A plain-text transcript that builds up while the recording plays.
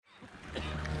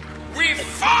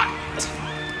fought.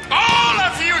 All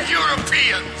of you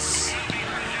Europeans,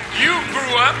 you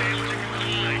grew up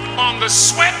on the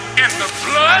sweat and the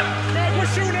blood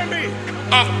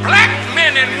of black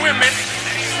men and women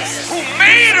who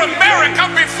made America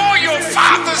before your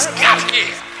fathers got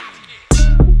here.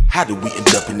 How did we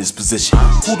end up in this position?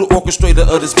 Who the orchestrator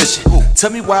of this mission?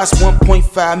 Tell me why it's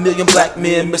 1.5 million black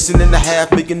men missing and a half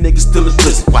million niggas still in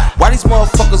prison. Why these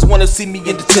motherfuckers wanna see me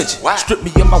in detention? Strip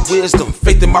me of my wisdom,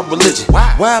 faith in my religion.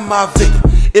 Why am I a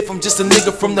victim? If I'm just a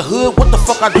nigga from the hood, what the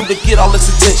fuck I do to get all this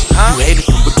attention? You hated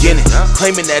from the beginning,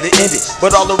 claiming that it ended,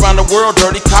 but all around the world,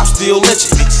 dirty cops still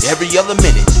lynching. Every other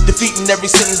minute, defeating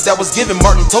every sentence that was given.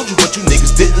 Martin told you, but you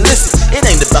niggas didn't listen. It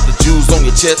ain't about the Jews on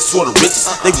your chest or the riches.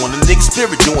 They want a nigga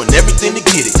spirit doing everything to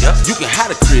get it. You can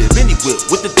hide a crib anywhere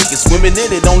with the thickest women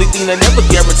in it. Only thing they never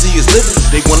guarantee is living.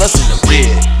 They want us in the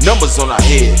red, numbers on our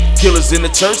head. Killers in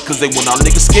the church cause they want our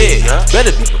niggas scared.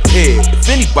 Better be prepared. If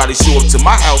anybody show up to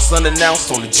my house unannounced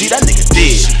on the G, that nigga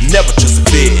dead. Never trust a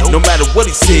fed, no matter what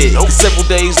he said. Cause several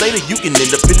days later you can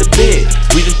end up in the bed,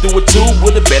 breathing through a tube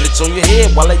with a bandage on your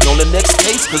head while they on the next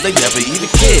case cause they never even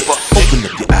cared. Open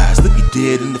up your eyes, look me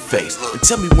dead in the face, and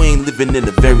tell me we ain't living in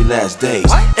the very last days.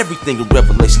 Everything in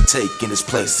Revelation taking its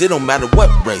place. It don't matter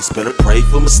what race, better pray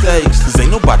for mistakes. Cause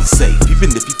ain't nobody safe, even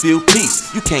if you feel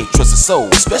peace. You can't trust a soul,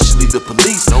 especially the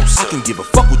police. I can give a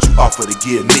fuck what you offer to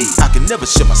give me. I can never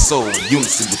share my soul in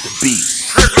unison with the beat.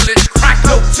 Privilege cracker.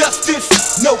 No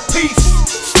justice, no peace,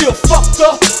 still fuck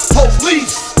the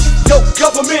police. No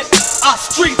government, our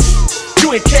streets.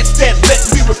 You ain't catch that, let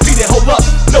me repeat it, hold up.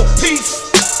 No peace,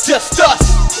 just us.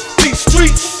 These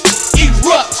streets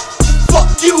erupt.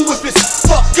 Fuck you if it's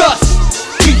fuck us.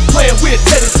 Keep playing, we'll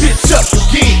tear this bitch up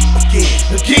again.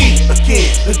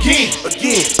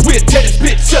 We'll tear this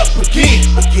bitch up again.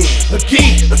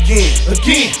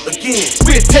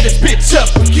 We'll tear this bitch up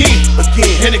again.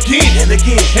 And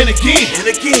again.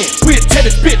 We'll tear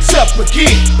this bitch up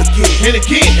again. And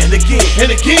again.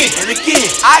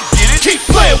 I get it. Keep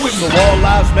playing with me. So all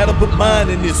lives matter but mine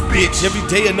in this bitch. Every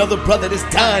day another brother that's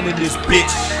dying in this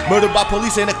bitch. Murdered by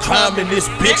police ain't a crime in this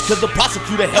bitch, cause the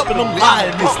prosecutor helping them lie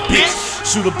in this bitch.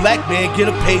 Shoot a black man, get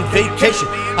a paid vacation.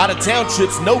 Out of town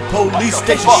trips, no police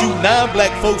station. Shoot 9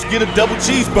 black folks, get a double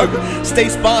cheeseburger. Stay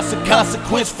sponsored,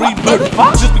 consequence-free murder.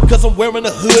 Just because I'm wearing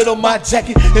a hood on my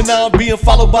jacket, and now I'm being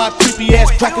followed by a creepy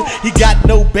ass cracker. He got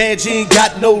no badge, he ain't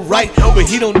got no right, but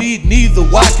he don't need neither.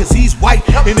 Why? Cause he's white.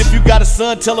 And if you got a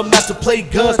son, tell him not to play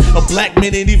guns. A black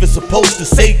man ain't even supposed to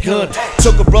say gun.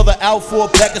 Took a brother out for a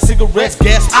pack of cigarettes,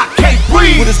 gas. I can't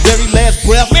breathe with his very last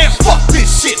breath. Man, fuck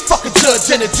this shit. Fuck a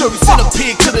judge and a jury. Send a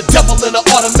pig to the devil in an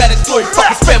automatic story. Fuck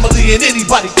his family and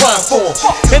anybody crying for him.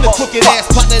 And the crooked ass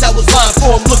partner that was lying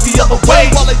for him look the other way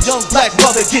while a young black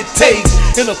mother get tased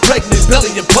in a pregnant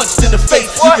belly and punched in the face.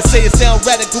 You can say it sound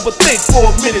radical, but think for a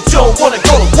minute. You don't wanna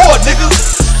go to war, nigga.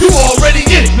 You already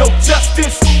in it. No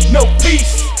justice, no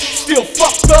peace, still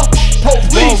fuck the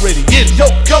police. Already in it. Yo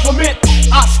government,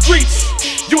 our streets.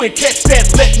 You ain't catch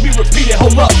that, let me repeat it,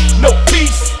 hold up. No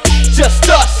peace, just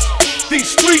us.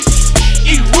 These streets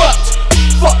erupt.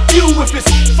 Fuck you if it's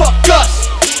fuck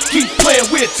us. Keep playing,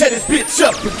 we'll tear this bitch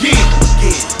up again.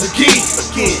 We'll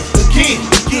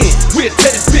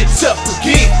tear this bitch up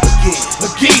again.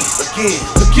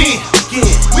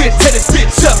 We'll tear this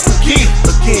bitch up again.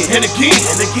 And again.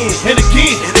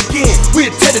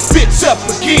 We'll tear this bitch up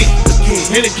again.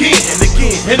 And again.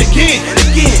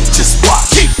 Just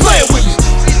watch. Keep playing with me.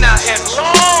 Now, as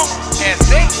long as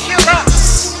they kill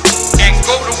us and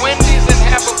go to Wendy's and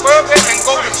have a burger and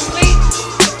go to sleep,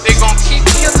 they gonna keep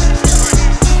killing us.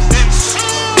 And soon,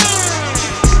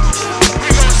 we're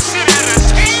gonna sit at a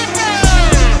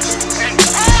table and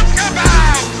talk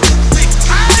about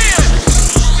retired.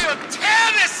 We'll tear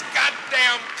this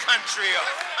goddamn country up.